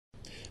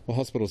Well,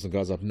 hospitals in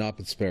Gaza have not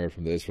been spared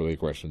from the Israeli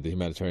aggression. The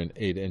humanitarian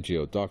aid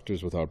NGO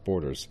Doctors Without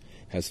Borders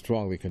has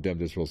strongly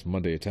condemned Israel's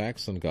Monday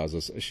attacks on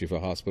Gaza's Shifa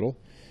hospital.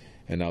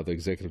 And now the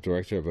executive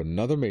director of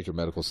another major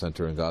medical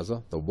center in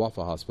Gaza, the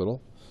Wafa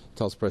hospital,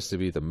 tells Press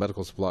TV that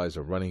medical supplies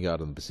are running out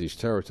in the besieged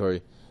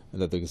territory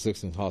and that the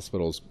existing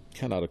hospitals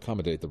cannot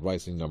accommodate the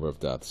rising number of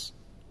deaths.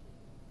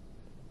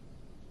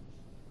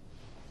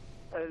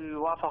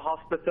 Wafa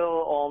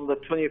Hospital on the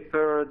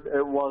 23rd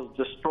it was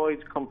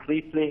destroyed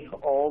completely.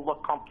 All the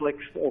complex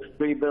of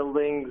 3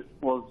 buildings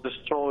was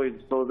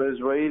destroyed. So the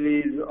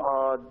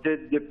Israelis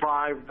did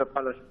deprive the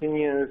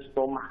Palestinians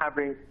from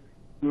having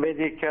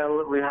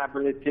medical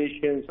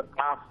rehabilitations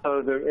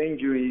after their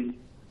injuries.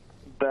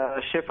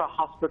 The Shifa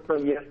hospital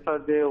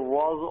yesterday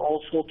was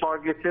also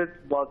targeted,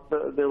 but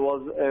there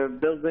was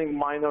building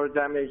minor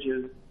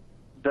damages.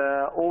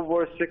 The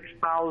over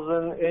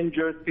 6,000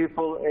 injured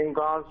people in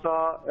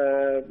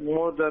Gaza,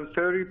 more than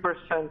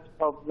 30%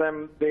 of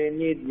them, they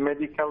need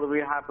medical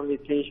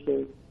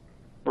rehabilitation.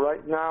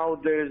 Right now,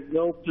 there is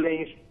no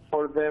place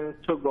for them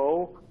to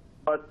go,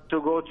 but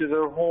to go to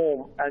their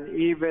home, and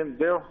even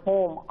their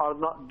home are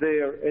not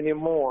there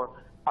anymore.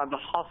 And the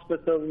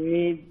hospital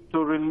needs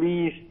to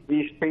release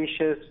these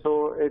patients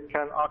so it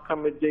can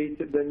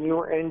accommodate the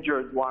new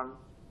injured ones.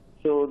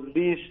 So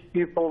these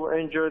people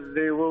injured,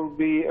 they will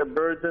be a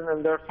burden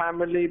on their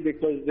family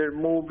because they're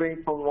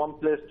moving from one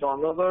place to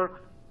another.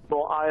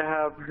 So I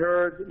have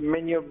heard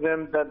many of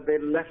them that they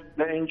left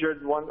the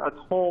injured one at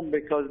home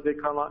because they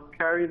cannot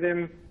carry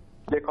them,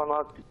 they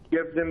cannot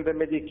give them the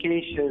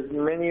medications.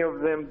 Many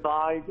of them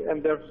died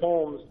in their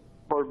homes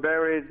or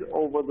buried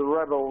over the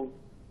rebels.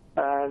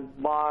 And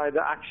by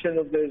the action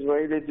of the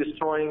Israeli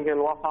destroying Al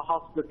Wafa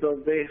hospital,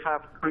 they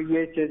have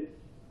created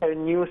a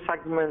new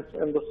segment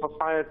in the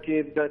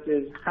society that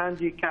is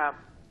handicapped,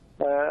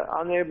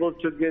 unable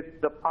to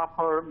get the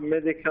proper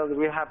medical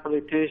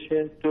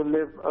rehabilitation to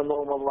live a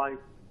normal life.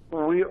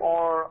 We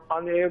are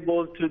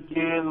unable to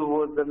deal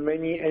with the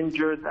many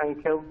injured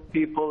and killed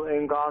people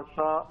in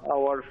Gaza.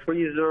 Our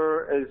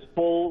freezer is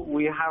full.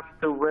 We have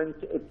to rent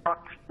a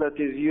truck that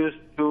is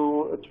used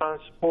to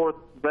transport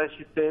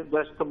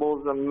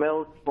vegetables and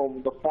milk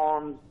from the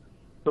farms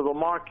to the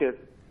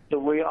market. So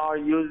we are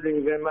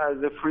using them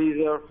as a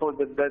freezer for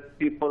the dead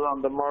people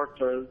and the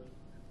martyrs.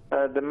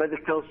 The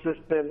medical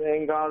system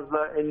in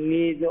Gaza in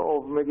need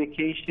of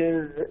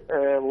medications,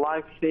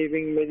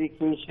 life-saving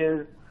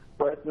medications.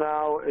 Right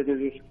now it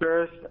is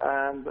scarce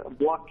and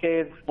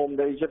blockade from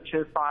the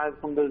Egyptian side,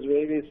 from the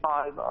Israeli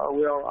side.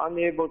 We are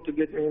unable to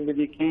get any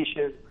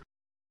medications.